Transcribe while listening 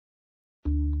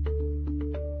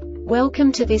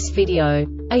Welcome to this video.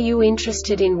 Are you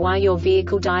interested in why your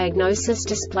vehicle diagnosis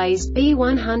displays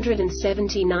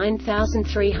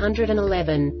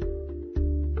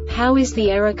B1793-11? How is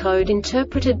the error code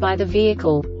interpreted by the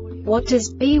vehicle? What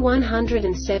does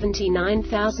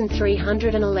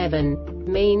B1793-11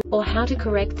 mean, or how to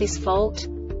correct this fault?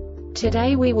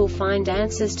 Today we will find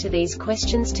answers to these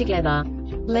questions together.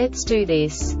 Let's do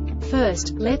this.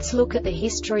 First, let's look at the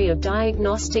history of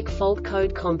diagnostic fault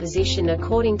code composition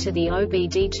according to the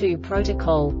ID2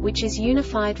 protocol, which is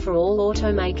unified for all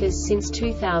automakers since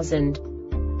 2000.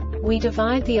 We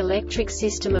divide the electric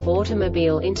system of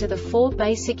automobile into the four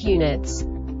basic units: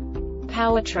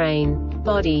 powertrain,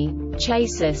 body,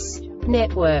 chassis,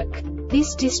 network.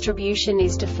 This distribution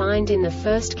is defined in the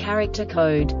first character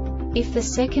code. If the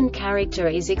second character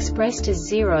is expressed as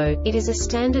 0, it is a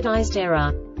standardized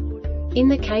error. In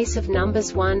the case of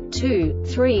numbers 1, 2,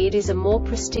 3, it is a more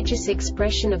prestigious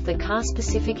expression of the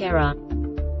car-specific error.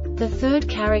 The third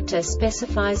character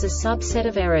specifies a subset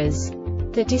of errors.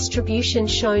 The distribution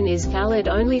shown is valid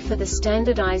only for the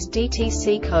standardized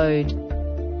DTC code.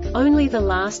 Only the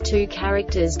last two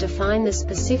characters define the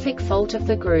specific fault of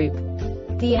the group.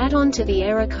 The add-on to the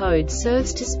error code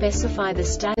serves to specify the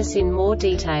status in more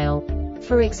detail.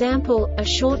 For example, a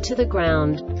short to the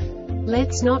ground.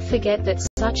 Let's not forget that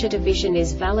such a division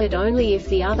is valid only if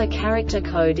the other character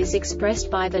code is expressed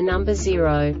by the number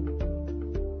 0.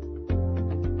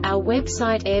 Our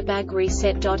website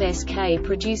airbagreset.sk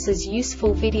produces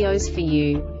useful videos for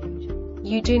you.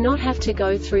 You do not have to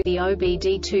go through the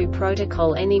ID2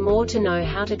 protocol anymore to know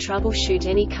how to troubleshoot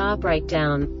any car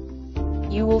breakdown.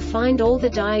 You will find all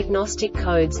the diagnostic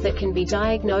codes that can be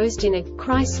diagnosed in a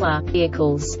Chrysler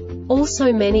vehicles.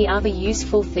 Also many other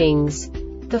useful things.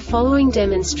 The following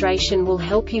demonstration will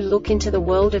help you look into the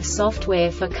world of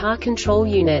software for car control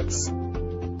units.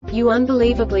 You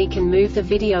unbelievably can move the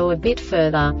video a bit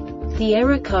further. The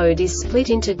error code is split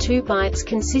into 2 bytes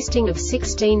consisting of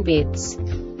 16 bits.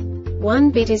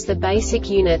 1 bit is the basic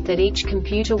unit that each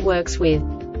computer works with.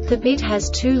 The bit has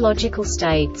 2 logical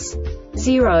states: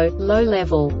 0, low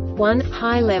level, 1,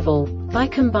 high level. By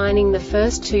combining the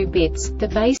first 2 bits, the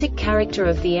basic character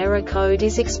of the error code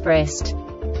is expressed.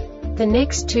 The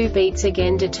next 2 beats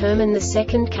again determine the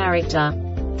second character.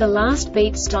 The last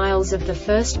beat styles of the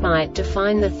first byte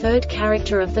define the third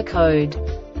character of the code.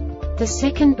 The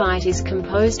second byte is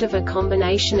composed of a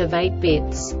combination of 8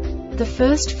 bits. The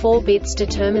first 4 bits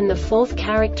determine the fourth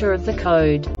character of the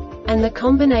code. And the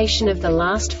combination of the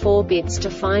last 4 bits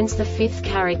defines the fifth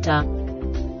character.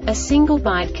 A single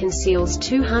byte conceals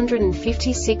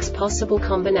 256 possible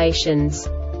combinations.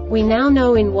 We now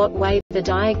know in what way the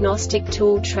diagnostic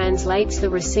tool translates the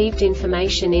received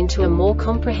information into a more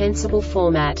comprehensible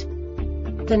format.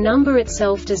 The number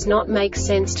itself does not make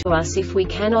sense to us if we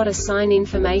cannot assign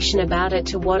information about it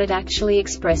to what it actually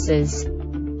expresses.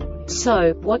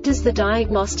 So, what does the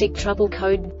diagnostic trouble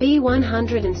code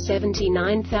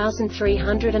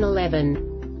B1793-11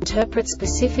 interpret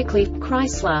specifically for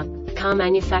Chrysler car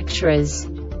manufacturers?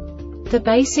 The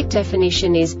basic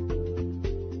definition is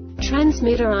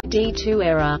transmitter ID2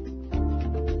 error.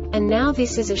 And now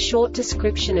this is a short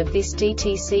description of this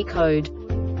DTC code.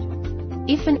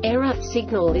 If an error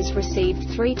signal is received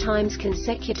 3 times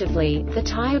consecutively, the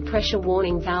tire pressure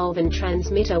warning valve and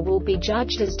transmitter will be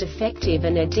judged as defective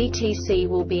and a DTC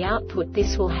will be output.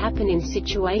 This will happen in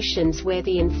situations where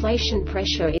the inflation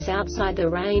pressure is outside the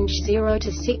range 0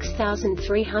 to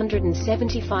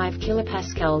 6,375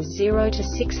 kPa, 0 to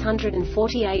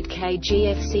 648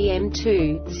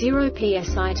 kgfcm2, 0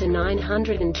 psi to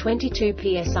 922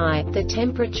 psi. The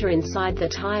temperature inside the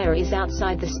tire is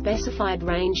outside the specified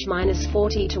range -40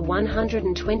 to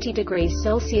 120 degrees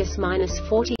Celsius,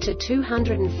 -40 to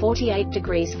 248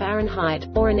 degrees Fahrenheit,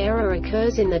 or an error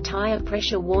occurs in the tire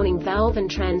pressure warning valve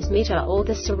and transmitter, or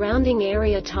the surrounding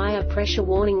area tire pressure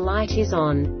warning light is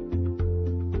on.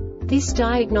 This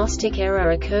diagnostic error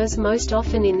occurs most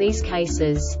often in these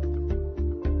cases: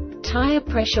 tire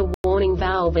pressure warning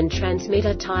valve and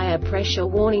transmitter tire pressure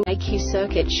warning AQ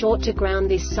circuit short to ground.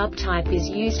 This subtype is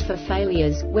used for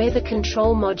failures where the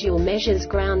control module measures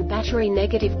ground battery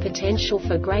negative potential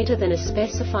for greater than a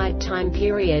specified time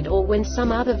period, or when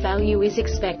some other value is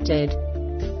expected.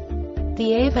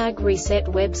 The Airbag Reset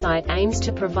website aims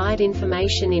to provide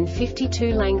information in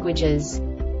 52 languages.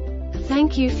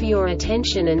 Thank you for your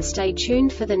attention and stay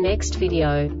tuned for the next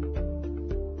video.